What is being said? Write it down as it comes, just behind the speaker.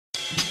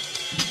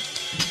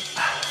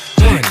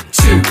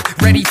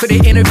ready for the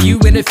interview.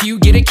 And if you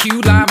get a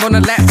cue live on a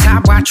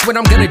laptop, watch what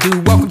I'm gonna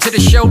do. Welcome to the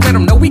show, let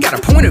them know we got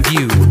a point of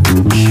view.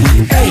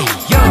 Hey,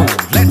 yo,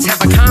 let's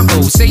have a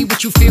combo. Say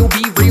what you feel,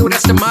 be real,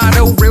 that's the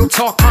motto. Real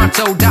talk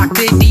pronto,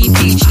 Dr. D,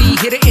 PhD,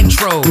 hit an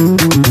intro.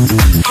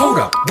 Hold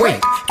up,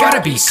 wait,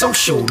 gotta be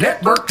social.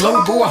 Network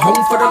global, a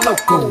home for the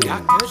local.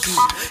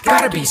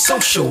 Gotta be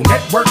social.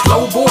 Network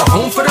global, a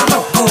home for the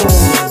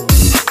local.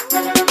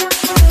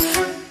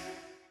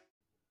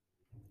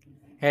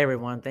 Hey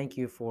everyone, thank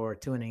you for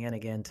tuning in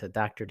again to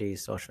Dr.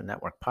 D's Social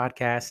Network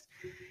Podcast.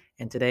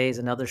 And today is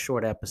another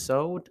short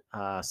episode,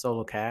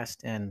 solo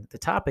cast, and the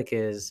topic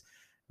is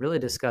really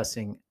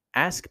discussing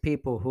ask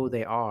people who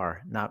they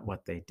are, not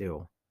what they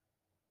do.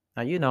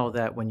 Now, you know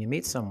that when you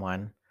meet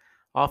someone,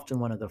 often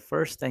one of the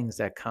first things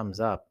that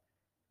comes up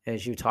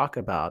is you talk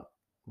about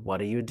what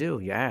do you do?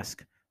 You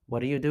ask,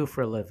 what do you do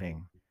for a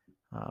living?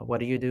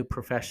 What do you do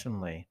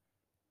professionally?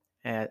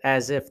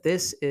 As if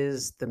this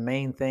is the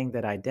main thing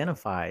that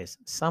identifies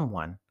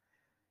someone.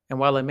 And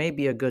while it may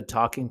be a good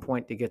talking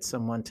point to get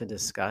someone to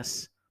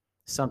discuss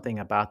something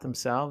about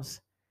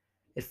themselves,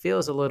 it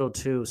feels a little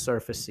too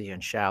surfacey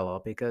and shallow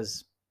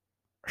because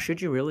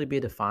should you really be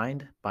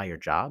defined by your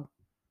job?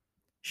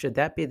 Should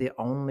that be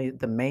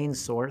the main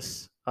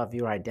source of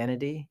your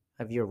identity,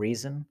 of your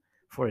reason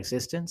for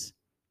existence?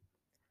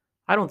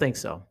 I don't think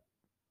so.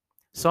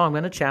 So I'm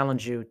going to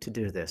challenge you to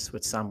do this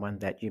with someone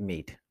that you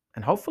meet.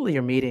 And hopefully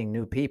you're meeting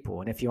new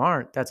people. And if you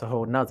aren't, that's a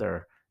whole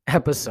nother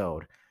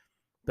episode.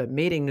 But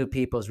meeting new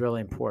people is really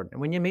important.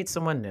 And when you meet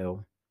someone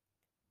new,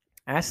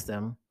 ask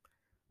them,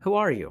 who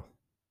are you?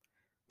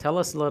 Tell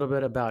us a little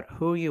bit about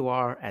who you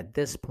are at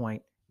this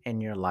point in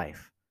your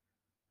life.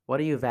 What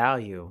do you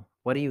value?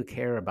 What do you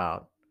care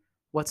about?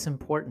 What's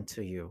important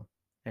to you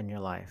in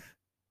your life?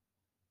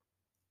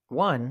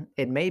 One,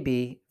 it may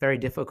be very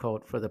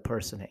difficult for the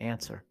person to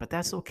answer, but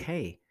that's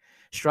okay.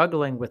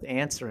 Struggling with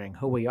answering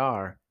who we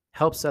are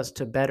helps us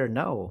to better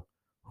know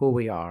who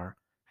we are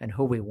and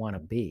who we want to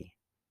be.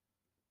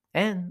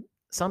 And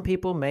some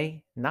people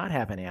may not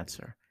have an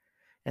answer.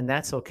 And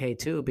that's okay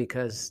too,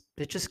 because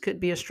it just could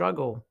be a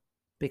struggle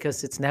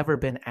because it's never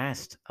been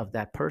asked of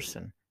that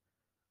person.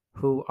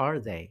 Who are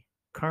they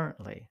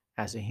currently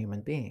as a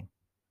human being?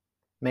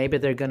 Maybe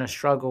they're going to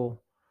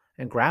struggle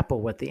and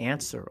grapple with the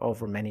answer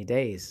over many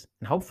days.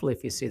 And hopefully,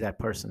 if you see that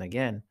person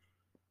again,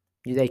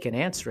 they can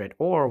answer it.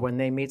 Or when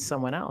they meet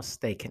someone else,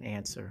 they can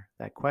answer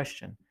that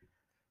question.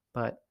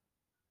 But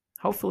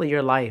hopefully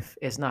your life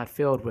is not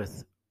filled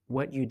with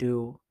what you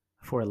do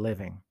for a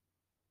living,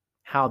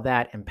 how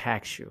that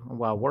impacts you. And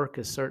while work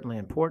is certainly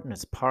important,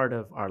 it's part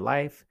of our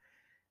life,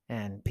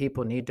 and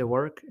people need to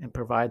work and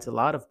provides a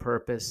lot of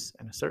purpose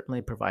and certainly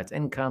provides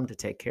income to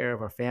take care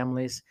of our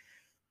families.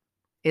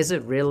 Is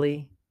it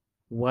really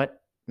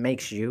what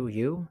makes you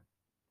you?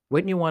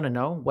 Wouldn't you want to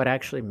know what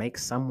actually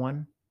makes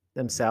someone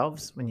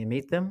themselves when you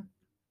meet them?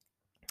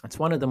 It's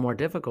one of the more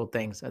difficult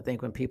things, I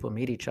think, when people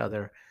meet each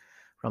other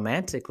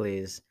romantically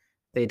is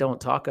they don't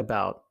talk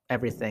about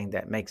everything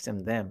that makes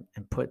them them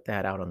and put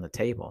that out on the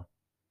table.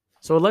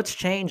 So let's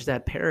change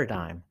that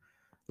paradigm.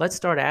 Let's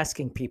start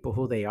asking people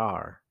who they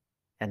are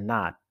and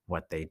not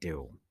what they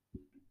do.